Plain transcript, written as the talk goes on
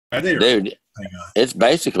Dude, it's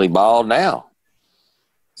basically bald now.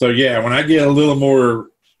 So, yeah, when I get a little more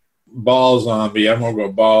balls on me, I'm going to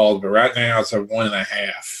go bald. But right now, it's a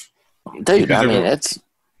 1.5. Dude, I mean,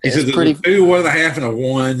 he says pretty. There's a 2, 1.5, and a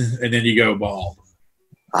 1, and then you go bald.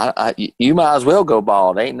 You might as well go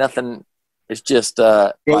bald. Ain't nothing. It's just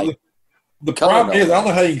the problem is, I don't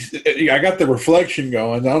know how I got the reflection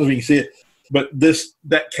going. I don't know if you can see it, but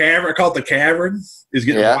that cavern, I call it the cavern, is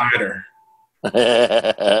getting wider.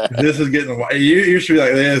 This is getting wider. You used to be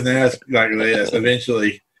like this, now it's like this.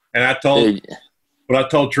 Eventually, and I told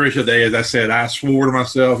Tricia today is I said I swore to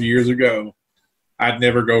myself years ago I'd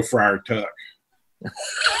never go Friar Tuck.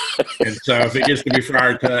 And so if it gets to be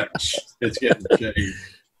Friar Tuck, it's getting shaved.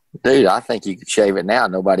 Dude, I think you could shave it now.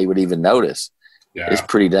 Nobody would even notice. Yeah. It's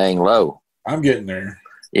pretty dang low. I'm getting there.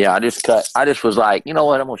 Yeah, I just was like, you know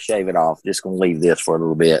what? I'm going to shave it off. Just going to leave this for a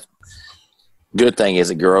little bit. Good thing is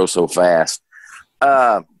it grows so fast.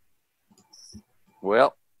 Well,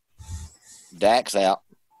 Dak's out.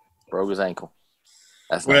 Broke his ankle.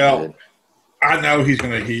 That's not good. I know he's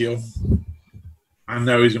going to heal. I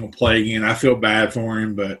know he's going to play again. I feel bad for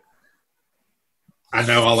him, but I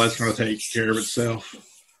know all that's going to take care of itself.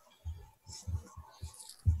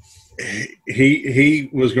 He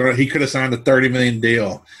could have signed a $30 million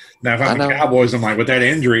deal. Now, if I'm the Cowboys, I'm like, with that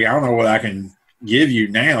injury, I don't know what I can give you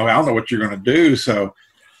now. I don't know what you're going to do. So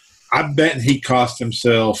I bet he cost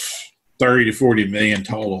himself $30 to $40 million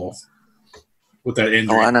total with that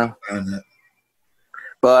injury. Oh, I know.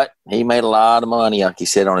 But he made a lot of money, like he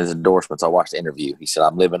said on his endorsements. I watched the interview. He said, I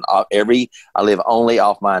live only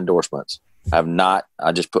off my endorsements. I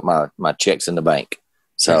just put my checks in the bank.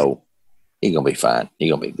 So he's going to be fine.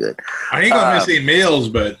 He's going to be good. I ain't going to miss any meals,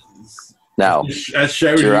 but no. That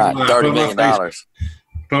shows you right. $30 million.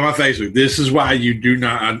 Put on my Facebook. This is why you do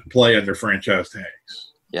not play under franchise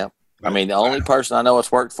tags. Yep. I mean, the only person I know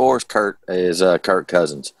it's worked for is Kirk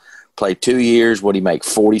Cousins. Played 2 years. What did he make?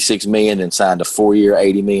 $46 million, and signed a 4-year,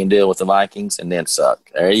 $80 million deal with the Vikings, and then suck.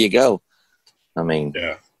 There you go. I mean,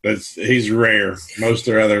 yeah, he's rare. Most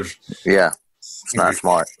are others. Yeah, it's not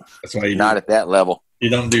smart. That's why not at that level. You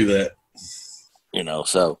don't do that.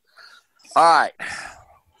 So all right,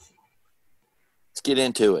 let's get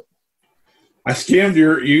into it. I skimmed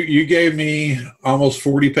you gave me almost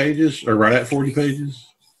 40 pages, or right at 40 pages.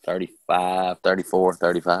 35, 34,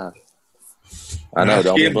 35. I know,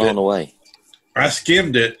 don't be blown away. I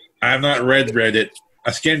skimmed it. I have not read it.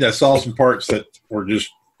 I skimmed it. I saw some parts that were just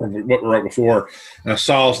from what we wrote before. And I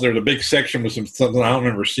saw there's a big section with something I don't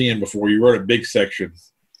remember seeing before. You wrote a big section.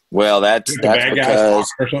 Well, that's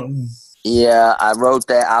because or something. Yeah, I wrote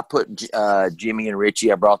that. I put Jimmy and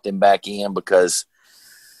Richie. I brought them back in because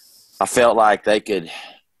I felt like they could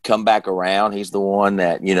come back around. He's the one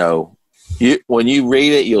that, when you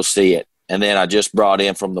read it, you'll see it. And then I just brought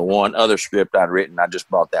in from the one other script I'd written, I just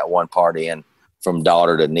brought that one part in from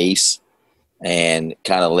daughter to niece and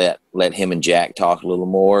kind of let him and Jack talk a little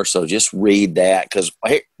more. So just read that because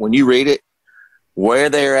when you read it, where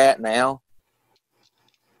they're at now,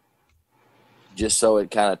 just so it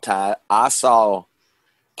kind of ties. I saw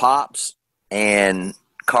Pops and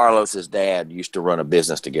Carlos's dad used to run a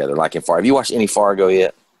business together. Like in Fargo. Have you watched any Fargo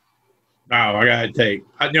yet? No, I got to take.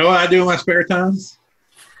 You know what I do in my spare time?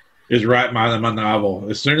 Is write my novel.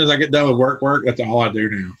 As soon as I get done with work, that's all I do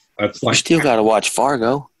now. That's like you still got to watch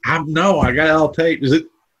Fargo. I got it all taped. Is it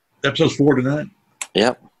episode 4 tonight?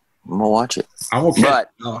 Yep, I'm gonna watch it. I'm okay.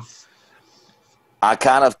 But I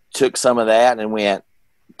kind of took some of that and went.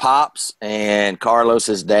 Pops and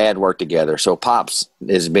Carlos's dad work together, so Pops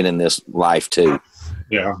has been in this life too.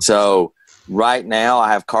 Yeah. So right now,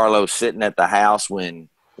 I have Carlos sitting at the house when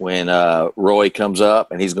Roy comes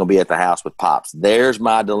up, and he's going to be at the house with Pops. There's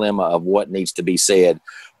my dilemma of what needs to be said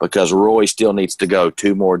because Roy still needs to go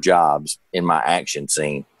 2 more jobs in my action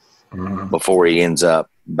scene before he ends up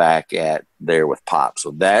back at there with Pops.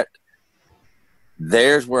 So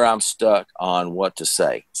there's where I'm stuck on what to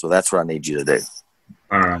say. So that's what I need you to do.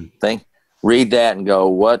 Read that and go,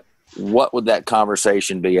 what would that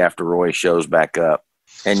conversation be after Roy shows back up?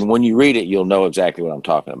 And when you read it, you'll know exactly what I'm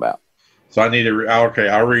talking about. So I need to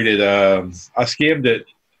I'll read it. I skimmed it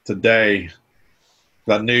today.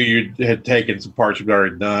 I knew you had taken some parts you've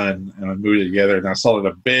already done, and I moved it together, and I saw it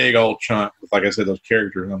a big old chunk with, like I said, those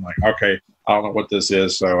characters. And I'm like, okay, I don't know what this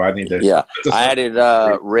is, so I need to. Yeah, I added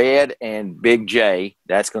Red and Big J.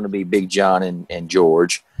 That's going to be Big John and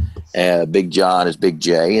George. Big John is Big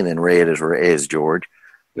J, and then Red is George,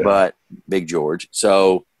 but Big George.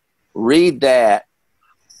 So read that,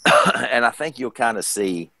 and I think you'll kind of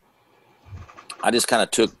see. I just kind of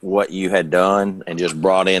took what you had done and just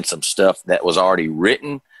brought in some stuff that was already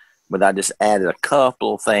written but I just added a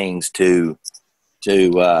couple of things to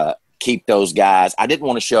keep those guys. I didn't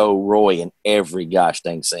want to show Roy in every gosh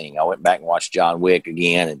dang scene. I went back and watched John Wick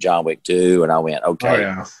again and John Wick 2, and I went,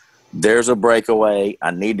 okay, there's a breakaway. I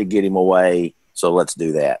need to get him away, so let's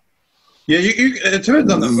do that. Yeah, it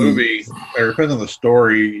depends on the movie, or it depends on the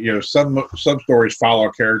story. You know, some stories follow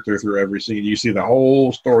a character through every scene. You see the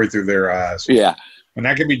whole story through their eyes. Yeah. And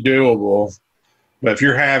that can be doable. But if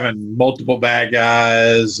you're having multiple bad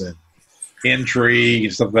guys and intrigue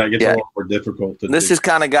and stuff like that, it gets a little more difficult to do. This has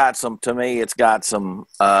kind of got some, to me, it's got some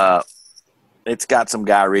Guy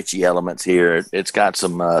Ritchie elements here. It's got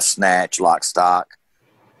some Snatch, Lock, Stock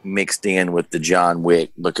mixed in with the John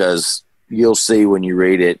Wick, because you'll see when you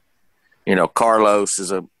read it, you know,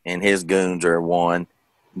 Carlos and his goons are one.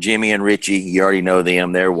 Jimmy and Richie, you already know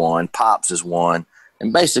them, they're one. Pops is one.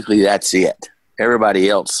 And basically that's it. Everybody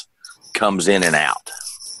else comes in and out.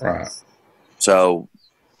 Right. So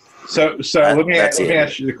let me ask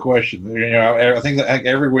you the question. You know, I think that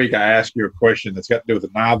every week I ask you a question that's got to do with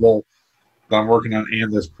the novel that I'm working on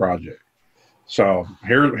and this project. So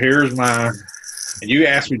here's my, and you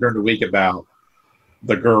asked me during the week about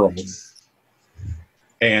the girl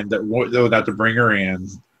and not to bring her in.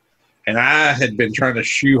 And I had been trying to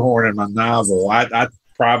shoehorn in my novel. I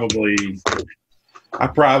probably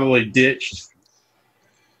ditched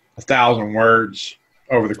 1,000 words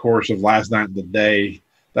over the course of last night and the day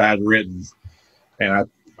that I had written. And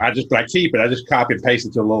I keep it. I just copy and paste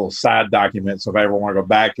it to a little side document. So if I ever want to go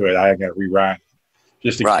back to it, I got to rewrite it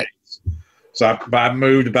just in case. So I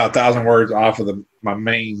moved about 1,000 words off of my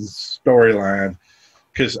main storyline,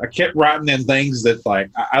 because I kept writing in things that,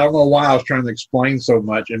 like, I don't know why I was trying to explain so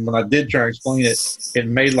much. And when I did try to explain it, it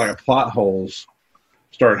made like plot holes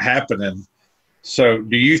start happening. So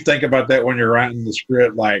do you think about that when you're writing the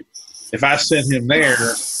script? Like, if I send him there,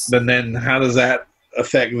 then how does that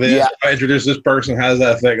affect this? Yeah. If I introduce this person, how does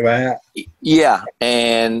that affect that? Yeah.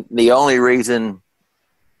 And the only reason,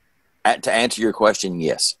 to answer your question,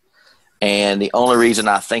 yes. And the only reason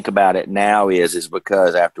I think about it now is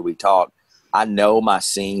because after we talk, I know my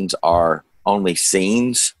scenes are only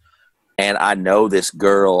scenes, and I know this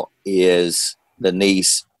girl is the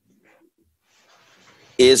niece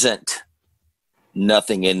isn't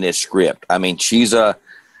nothing in this script. I mean, she's the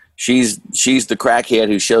crackhead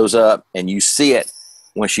who shows up, and you see it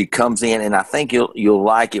when she comes in, and I think you'll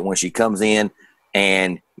like it when she comes in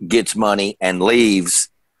and gets money and leaves,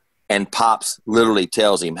 and Pops literally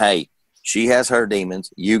tells him, hey, she has her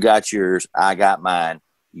demons, you got yours, I got mine.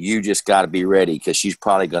 You just got to be ready, because she's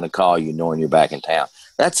probably going to call you knowing you're back in town.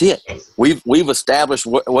 That's it. We've established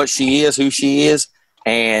what she is, who she is,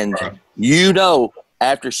 and you know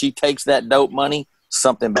after she takes that dope money,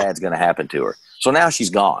 something bad's going to happen to her. So now she's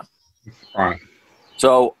gone. Right.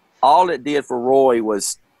 So all it did for Roy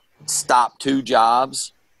was stop 2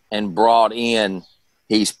 jobs and brought in,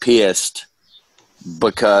 he's pissed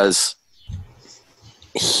because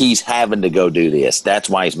he's having to go do this. That's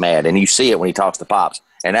why he's mad. And you see it when he talks to Pops.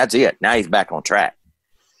 And that's it. Now he's back on track.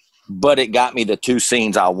 But it got me the 2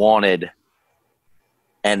 scenes I wanted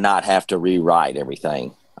and not have to rewrite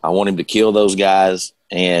everything. I want him to kill those guys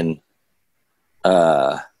and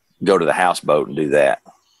go to the houseboat and do that.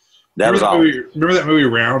 That was all. Remember that movie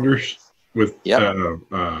Rounders with Edward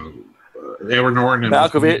Norton and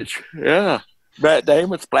Malkovich? Yeah. Matt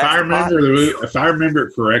Damon. If I remember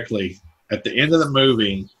it correctly, at the end of the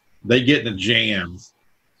movie, they get in a jam.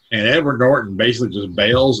 And Edward Norton basically just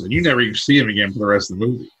bails, and you never even see him again for the rest of the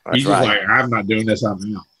movie. He's just like, I'm not doing this, I'm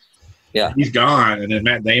out. Yeah. He's gone, and then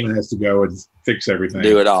Matt Damon has to go and fix everything.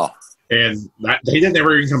 Do it all. And he didn't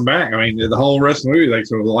ever even come back. I mean, the whole rest of the movie, like,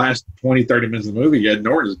 so the last 20, 30 minutes of the movie, Ed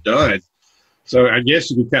Norton's done. So I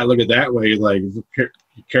guess you could kind of look at it that way, like, the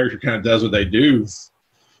character kind of does what they do.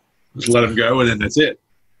 Just let him go, and then that's it.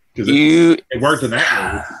 Because it worked in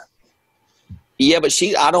that movie. Yeah, but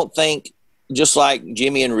I don't think, just like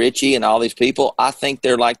Jimmy and Richie and all these people, I think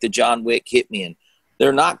they're like the John Wick hitmen.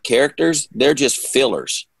 They're not characters. They're just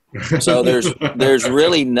fillers. So there's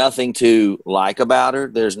really nothing to like about her.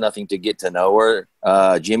 There's nothing to get to know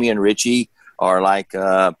her. Jimmy and Richie are like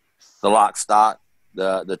the Lock, Stock,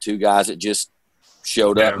 the 2 guys that just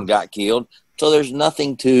showed up and got killed. So there's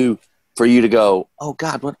nothing for you to go, oh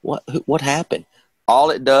God, what happened? All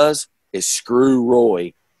it does is screw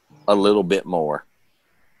Roy a little bit more,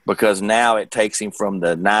 because now it takes him from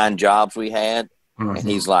the 9 jobs we had, and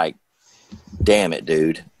he's like, damn it,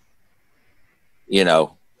 dude. You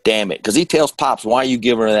know, damn it. Because he tells Pops, why are you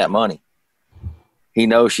giving her that money? He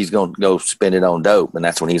knows she's going to go spend it on dope, and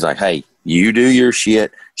that's when he's like, hey, you do your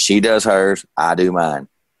shit, she does hers, I do mine.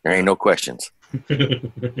 There ain't no questions.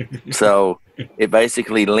 So it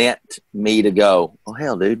basically lent me to go, oh,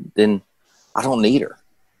 hell, dude, then I don't need her.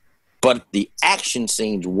 But the action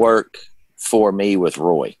scenes work for me with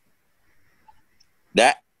Roy.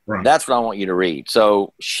 That's what I want you to read.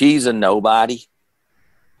 So she's a nobody,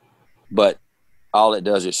 but all it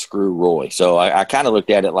does is screw Roy. So I kind of looked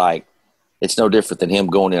at it like it's no different than him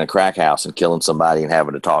going in a crack house and killing somebody and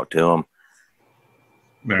having to talk to him.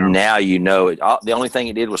 Yeah. Now you know it. The only thing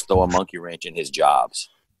it did was throw a monkey wrench in his jobs.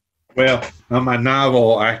 Well, on my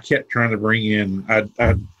novel, I kept trying to bring in. I'd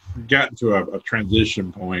gotten to a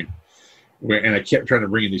transition point, and I kept trying to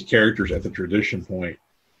bring in these characters at the transition point,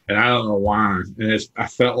 and I don't know why. And I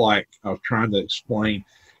felt like I was trying to explain.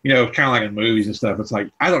 You know, kind of like in movies and stuff. It's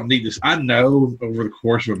like, I don't need this. I know over the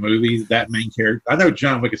course of a movie that main character. I know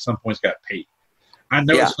John Wick at some point's got paid. I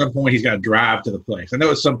know at some point he's got to drive to the place. I know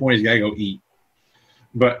at some point he's got to go eat.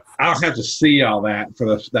 But I don't have to see all that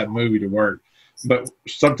for that movie to work. But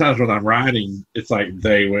sometimes when I'm writing, it's like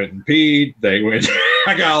they went and peed, they went.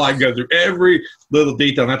 I gotta like go through every little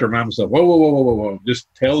detail and I have to remind myself, whoa. Just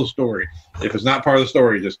tell the story. If it's not part of the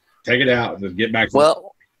story, just take it out and just get back to the story.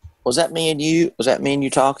 Was that me and you? Was that me and you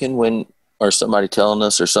talking or somebody telling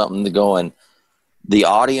us or something going, the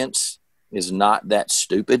audience is not that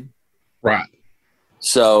stupid? Right.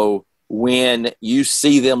 So when you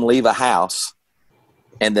see them leave a house,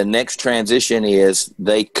 and the next transition is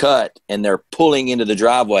they cut and they're pulling into the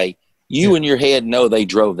driveway, you in your head know they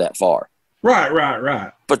drove that far.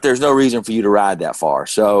 Right. But there's no reason for you to ride that far.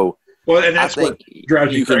 So and that's I think what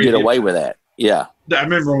drives you can get away with that. Yeah. I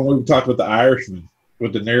remember when we talked about The Irishman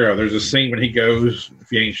with De Niro, there's a scene when he goes,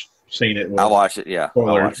 if you ain't seen it. I watched it, yeah.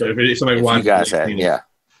 Spoilers. If somebody watched it. You guys had, yeah.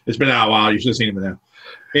 It's been out a while. You should have seen it by now.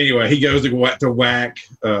 Anyway, he goes to whack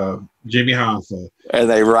Jimmy Hoffa. And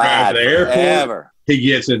they ride to the airport. Forever. He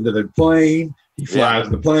gets into the plane. He flies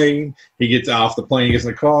the plane. He gets off the plane. He gets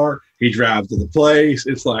in the car. He drives to the place.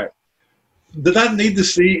 It's like, did I need to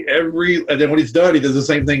see every? And then when he's done, he does the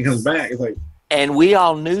same thing. Comes back. It's like, and we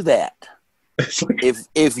all knew that. Like,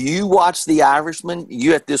 if you watch The Irishman,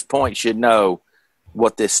 you at this point should know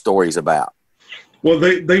what this story's about. Well,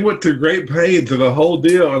 they went to great pains to the whole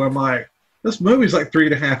deal, and I'm like, this movie's like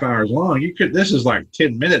 3.5 hours long. This is like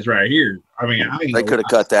 10 minutes right here. I mean, they could have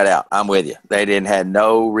cut that out. I'm with you. They didn't have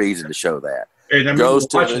no reason to show that. Goes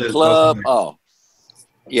to the club. Oh,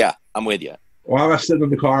 yeah, I'm with you. Why am I sitting in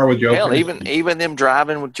the car with Joe? Hell, Pesci? even them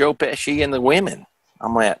driving with Joe Pesci and the women.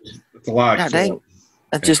 I'm like, it's a lot. God dang,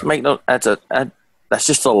 that just make no. That's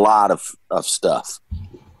just a lot of stuff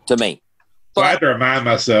to me. So I have to remind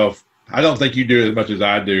myself. I don't think you do as much as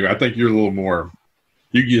I do. I think you're a little more.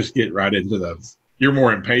 You just get right into you're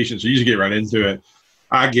more impatient, so you just get right into it.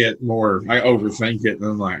 I get more, I overthink it, and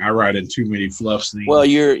I'm like, I write in too many fluff scenes. Well,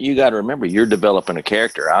 you got to remember, you're developing a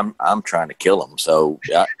character. I'm trying to kill them, so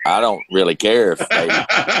I don't really care if they,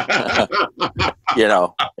 I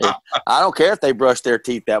don't care if they brush their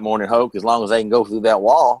teeth that morning, Hoke, as long as they can go through that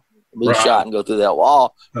wall, be shot and go through that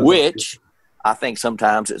wall, which I think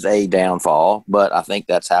sometimes is a downfall, but I think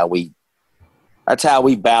that's how we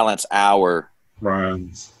balance our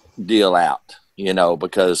deal out,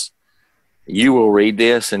 because you will read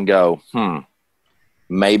this and go,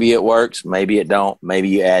 maybe it works, maybe it don't, maybe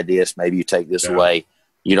you add this, maybe you take this away,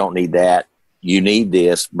 you don't need that, you need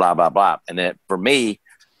this, blah, blah, blah. And then for me,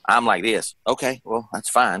 I'm like this, okay, well, that's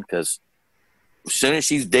fine, because as soon as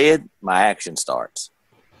she's dead, my action starts.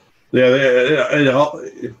 Yeah,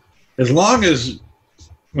 as long as,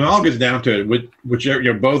 when it all gets down to it,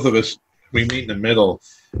 whichever, both of us, we meet in the middle.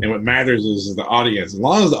 And what matters is the audience. As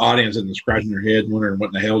long as the audience isn't scratching their head wondering what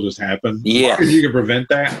in the hell just happened, as long as you can prevent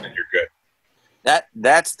that, then you're good.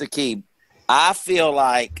 That's the key. I feel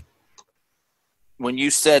like when you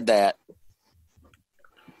said that,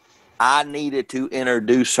 I needed to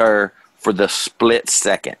introduce her for the split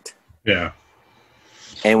second. Yeah.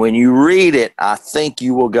 And when you read it, I think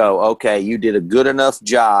you will go, okay, you did a good enough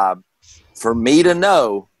job for me to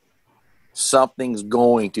know something's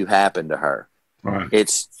going to happen to her. Right.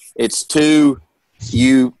 It's too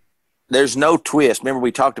you. There's no twist. Remember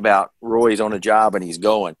we talked about Roy's on a job and he's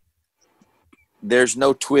going. There's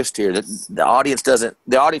no twist here. The audience doesn't.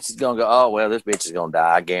 The audience is going to go, oh well, this bitch is going to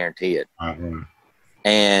die. I guarantee it. Right.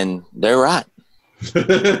 And they're right.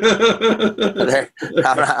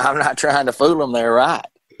 I'm not trying to fool them. They're right.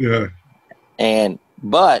 Yeah.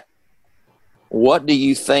 But what do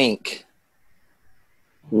you think?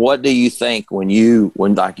 What do you think when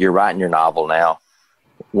like you're writing your novel now?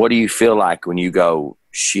 What do you feel like when you go,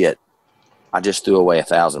 shit, I just threw away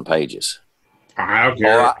 1,000 pages? I don't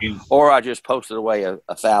care. Or I just posted away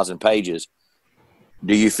 1,000 pages.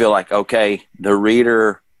 Do you feel like, okay, the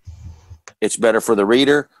reader, it's better for the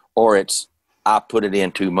reader, or it's I put it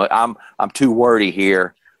in too much. I'm too wordy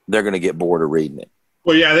here. They're going to get bored of reading it.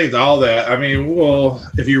 Well, yeah, I think it's all that. I mean, well,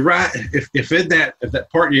 if you write, if in that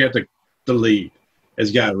part you have to delete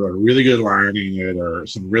has got a really good line in it, or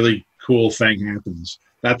some really cool thing happens,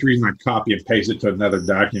 that's the reason I copy and paste it to another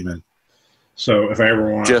document. So if I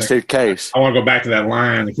ever want, just in case, I want to go back to that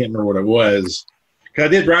line. I can't remember what it was. Because I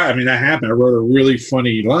did write. I mean, that happened. I wrote a really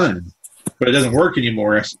funny line, but it doesn't work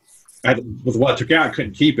anymore. With what I took out, I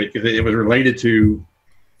couldn't keep it because it was related to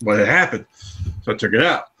what had happened. So I took it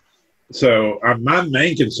out. So my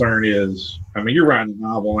main concern is, I mean, you're writing a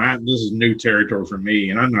novel, and this is new territory for me,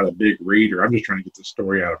 and I'm not a big reader. I'm just trying to get the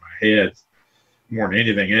story out of my head more than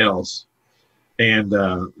anything else. And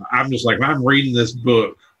I'm just like, when I'm reading this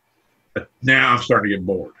book, now I'm starting to get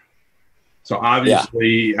bored. So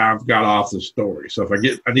obviously I've got off the story. So if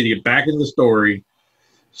I need to get back into the story.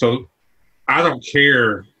 So I don't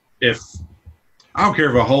care if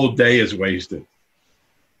a whole day is wasted.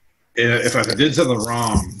 If I did something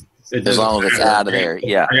wrong, as long as it's out of there,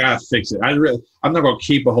 yeah, I gotta fix it. I'm not gonna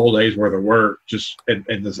keep a whole day's worth of work just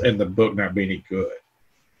in the book not being any good.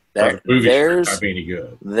 The movie not being any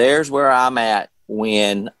good. There's where I'm at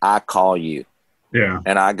when I call you. Yeah,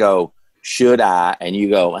 and I go, should I? And you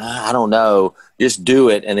go, I don't know. Just do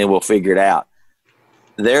it, and then we'll figure it out.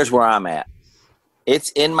 There's where I'm at.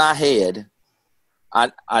 It's in my head.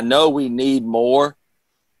 I know we need more,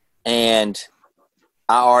 and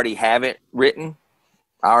I already have it written.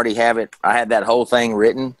 I already have it. I had that whole thing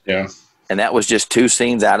written. Yeah. And that was just 2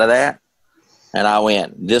 scenes out of that. And I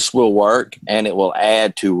went, this will work, and it will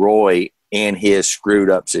add to Roy in his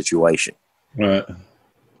screwed up situation. Right.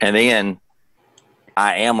 And then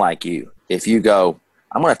I am like you. If you go,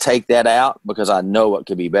 I'm going to take that out because I know what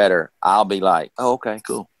could be better, I'll be like, oh, okay,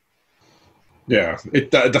 cool. Yeah.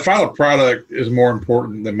 The final product is more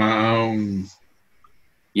important than my own.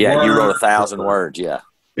 Yeah, you wrote 1,000 words, yeah.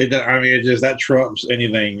 That trumps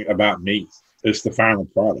anything about me. It's the final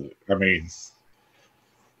product. I mean,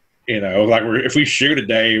 like if we shoot a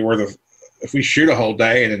day if we shoot a whole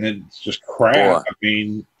day and then it's just crap, Boy, I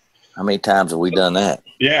mean, how many times have we done that?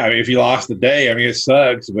 Yeah, I mean, if you lost the day, I mean, it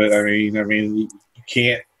sucks, but I mean, you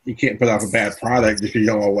can't put off a bad product if you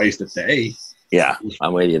don't want to waste a day. Yeah,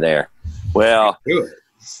 I'm with you there. Well,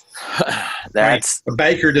 that's a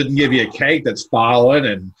baker doesn't give you a cake that's fallen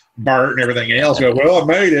and burnt and everything else. Go, well, I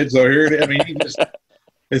made it, so here it is. I mean,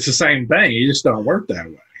 it's the same thing. You just don't work that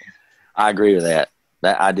way. I agree with that.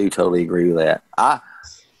 I do totally agree with that.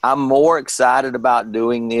 I'm more excited about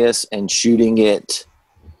doing this and shooting it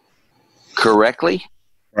correctly,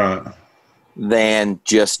 right, than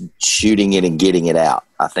just shooting it and getting it out.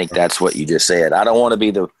 I think that's what you just said. I don't want to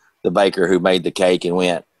be the baker who made the cake and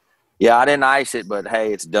went, yeah, I didn't ice it, but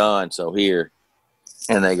hey, it's done, so here.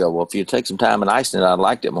 And they go, well, if you take some time and icing it, I'd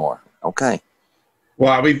liked it more. Okay.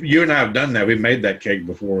 Well, you and I have done that. We've made that cake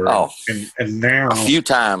before. Oh, and now a few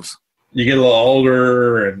times. You get a little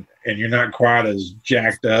older and you're not quite as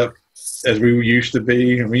jacked up as we used to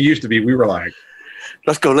be. And we were like,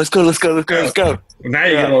 let's go. Now you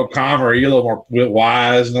get a little calmer, you get a little more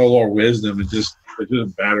wise, and a little more wisdom. It's just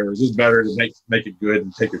better. It's just better to make it good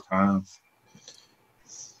and take your time.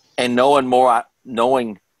 And knowing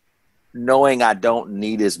I don't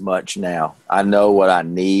need as much now. I know what I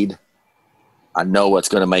need. I know what's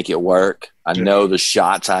going to make it work. I know the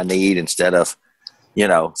shots I need instead of,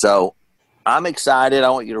 so I'm excited. I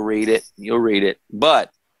want you to read it. You'll read it.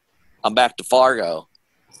 But I'm back to Fargo.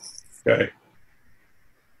 Okay.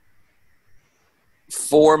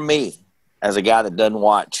 For me, as a guy that doesn't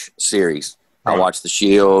watch series, I watch The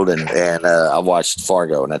Shield and I watched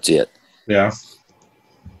Fargo, and that's it. Yeah.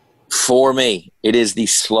 For me, it is the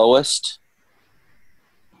slowest.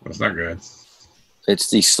 That's not good. It's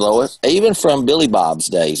the slowest, even from Billy Bob's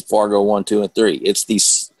days, Fargo 1, 2, and 3. It's the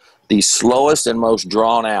slowest and most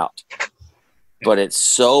drawn out. But it's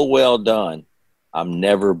so well done, I'm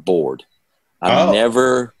never bored. I'm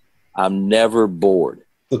never bored.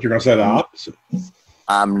 I thought you were going to say the opposite.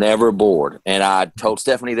 I'm never bored. And I told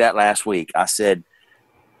Stephanie that last week. I said,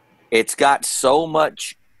 it's got so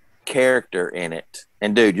much character in it.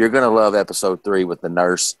 And, dude, you're going to love episode 3 with the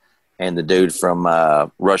nurse and the dude from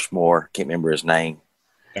Rushmore. Can't remember his name.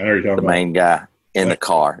 I know you're talking the main guy in the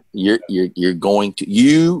car. You're going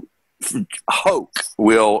to Hoke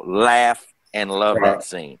will laugh and love that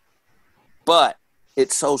scene. But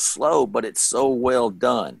it's so slow, but it's so well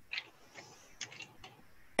done.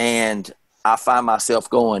 And I find myself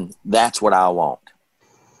going, that's what I want.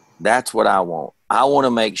 That's what I want. I want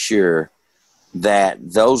to make sure that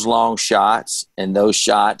those long shots and those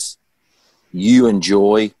shots you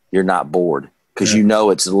enjoy, you're not bored because you know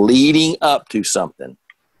it's leading up to something.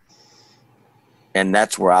 And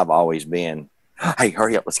that's where I've always been. Hey,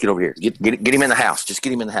 hurry up. Let's get over here. Get him in the house. Just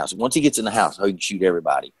get him in the house. Once he gets in the house, he can shoot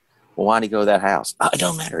everybody. Well, why'd he go to that house? It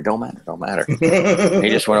don't matter. It don't matter. It don't matter. He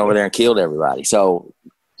just went over there and killed everybody. So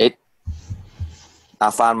I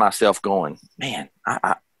find myself going, man,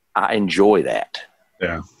 I enjoy that.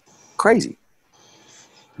 Yeah. Crazy.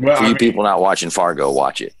 Well, for you people not watching Fargo,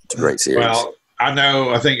 watch it. It's a great series. Well, I know.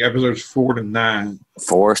 I think episodes 4 to 9.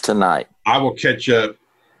 4 is tonight. I will catch up.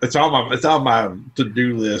 It's on my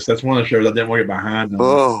to-do list. That's one of the shows I didn't want to get behind on.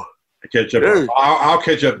 Oh, I catch up. I'll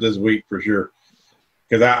catch up this week for sure.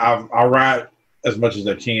 Because I'll write as much as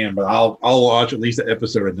I can, but I'll watch at least an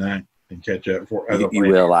episode of 9 and catch up. You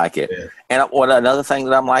will like it. Yeah. And another thing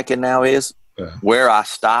that I'm liking now is where I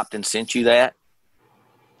stopped and sent you that.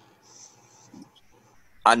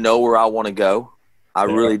 I know where I want to go. I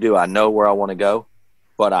really do. I know where I want to go,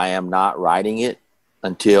 but I am not writing it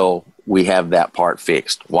until we have that part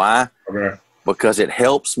fixed. Why? Okay. Because it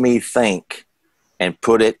helps me think and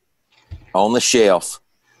put it on the shelf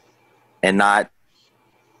and not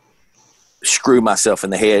screw myself in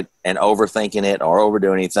the head and overthinking it or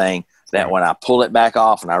overdoing anything, that when I pull it back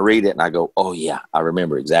off and I read it and I go, oh yeah, I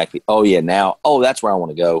remember exactly. Oh yeah. Now, that's where I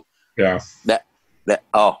want to go. Yeah.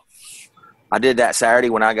 I did that Saturday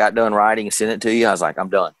when I got done writing and sent it to you. I was like, I'm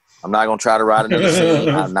done. I'm not going to try to write another scene.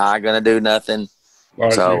 I'm not going to do nothing.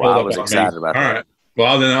 Right, so I was excited about that. All right.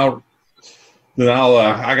 Well, then I'll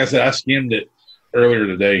like I said, I skimmed it earlier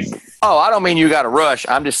today. Oh, I don't mean you got to rush.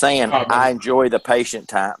 I'm just saying I enjoy the patient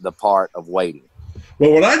time, the part of waiting.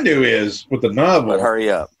 Well, what I do is with the novel. But hurry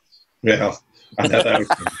up. Yeah. I know that was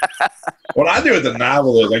what I do with the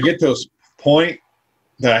novel is I get to a point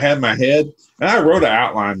that I had in my head, and I wrote an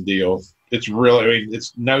outline deal. It's really,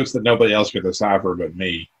 it's notes that nobody else could decipher but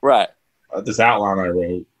me. Right. This outline I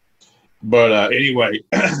wrote. But anyway,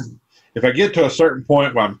 if I get to a certain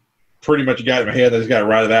point where I'm pretty much got it in my head, I just got to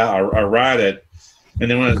write it out. I write it, and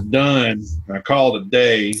then when it's done, and I call it a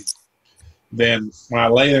day, then when I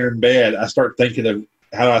lay there in bed, I start thinking of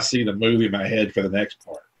how I see the movie in my head for the next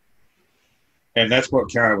part. And that's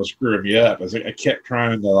what kind of was screwing me up. I kept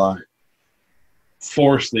trying to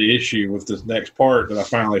force the issue with this next part that I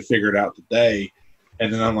finally figured out today.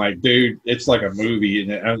 And then I'm like, dude, it's like a movie,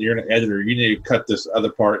 and you're an editor. You need to cut this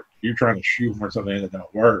other part. You're trying to shoehorn something in that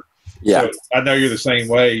don't work. Yeah. So I know you're the same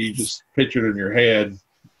way. You just picture it in your head.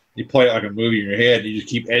 You play it like a movie in your head. And you just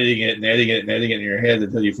keep editing it and editing it and editing it in your head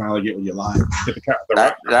until you finally get what you like.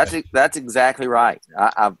 That's exactly right.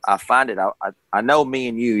 I find it. I know me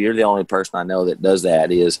and you're the only person I know that does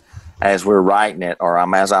that. Is as we're writing it or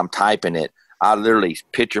as I'm typing it, I literally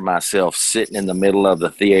picture myself sitting in the middle of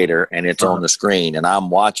the theater and it's on the screen and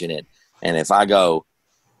I'm watching it. And if I go,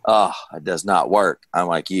 oh, it does not work, I'm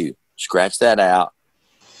like you, scratch that out,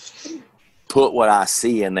 put what I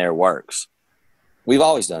see in there works. We've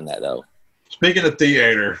always done that, though. Speaking of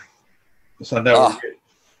theater, so I know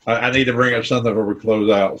I need to bring up something before we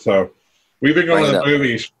close out. So we've been going to the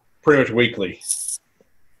movies pretty much weekly.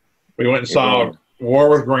 We went and saw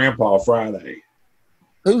War with Grandpa Friday.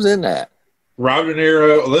 Who's in that? Rob De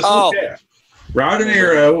Niro. Rob De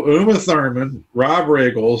Niro, Uma Thurman, Rob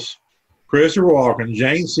Riggles, Christopher Walken,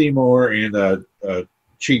 Jane Seymour, and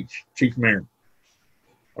Chief Marin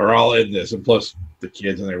are all in this, and plus the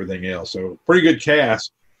kids and everything else. So pretty good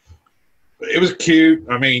cast. It was cute.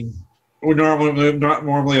 I mean, not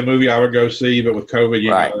normally a movie I would go see, but with COVID,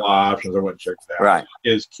 you have a lot of options. I wouldn't check that out. Right.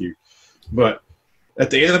 It is cute. But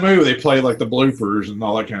at the end of the movie, they play like the bloopers and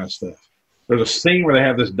all that kind of stuff. There's a scene where they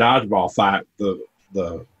have this dodgeball fight,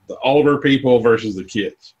 the older people versus the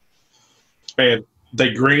kids. And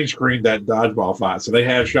they green screened that dodgeball fight. So they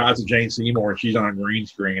have shots of Jane Seymour and she's on a green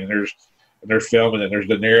screen, and they're filming it. There's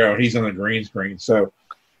De Niro and he's on the green screen. So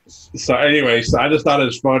anyway, I just thought it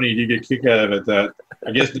was funny. You get a kick out of it that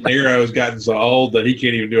I guess De Niro has gotten so old that he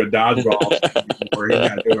can't even do a dodgeball anymore. He's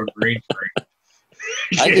got to do a green screen.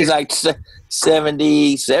 I think he's like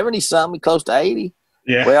 70 something, close to 80.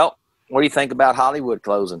 Yeah. Well, what do you think about Hollywood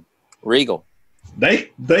closing? Regal. They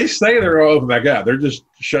say they're all open back up. They're just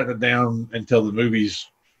shutting it down until the movies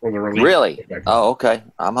or the release. Really? Oh, okay.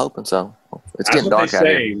 I'm hoping so. It's getting dark out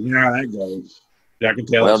here. You know how that goes. Yeah, I can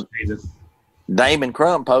tell. Well, Damon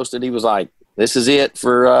Crump posted. He was like, "This is it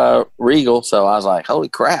for Regal." So I was like, "Holy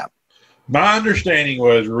crap!" My understanding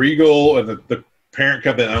was Regal and the parent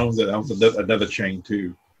company that owns another chain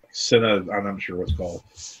too. I'm not sure what's called.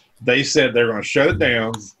 They said they're going to shut it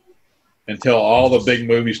down until all the big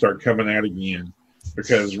movies start coming out again,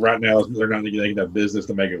 because right now they're not getting enough business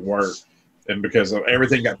to make it work, and because of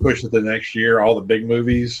everything got pushed to the next year, all the big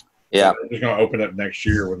movies. Yeah, they're going to open up next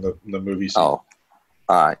year when the movies. Oh,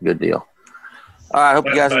 all right, good deal. All right, I hope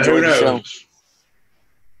you guys enjoyed the show.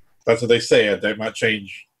 That's what they said. They might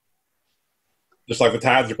change. Just like the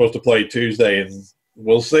Titans are supposed to play Tuesday, and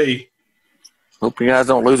we'll see. Hope you guys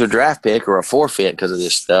don't lose a draft pick or a forfeit because of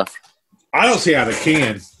this stuff. I don't see how they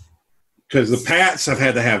can, because the Pats have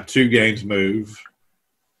had to have 2 games move.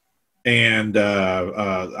 And,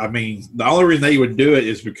 I mean, the only reason they would do it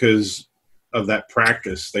is because of that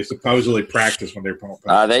practice. They supposedly practiced when they were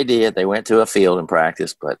playing. They did. They went to a field and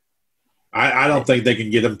practiced, but I don't think they can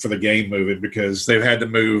get them for the game moving because they've had to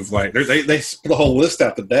move. Like they put a whole list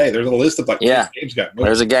out today. There's a list of games got moved.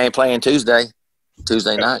 There's a game playing Tuesday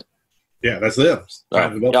night. Yeah, that's them.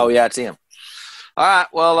 Yeah, it's him. All right.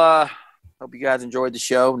 Well, hope you guys enjoyed the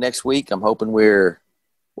show. Next week, I'm hoping we'll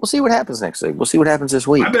see what happens next week. We'll see what happens this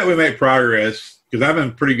week. I bet we make progress because I'm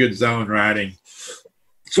in pretty good zone writing.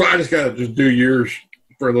 So I just got to just do yours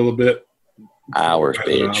for a little bit. Hours,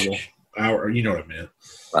 bitch. Hour, you know what I meant.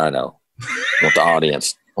 I know. Want the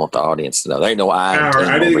audience to know. There ain't no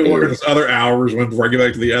I need to go work on this other hours before I get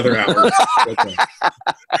back to the other hours.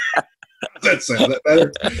 That sounds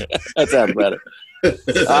better. That sounds better.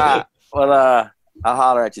 All right. Well, I'll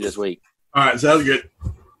holler at you this week. All right. Sounds good.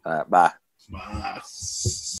 All right. Bye. Bye.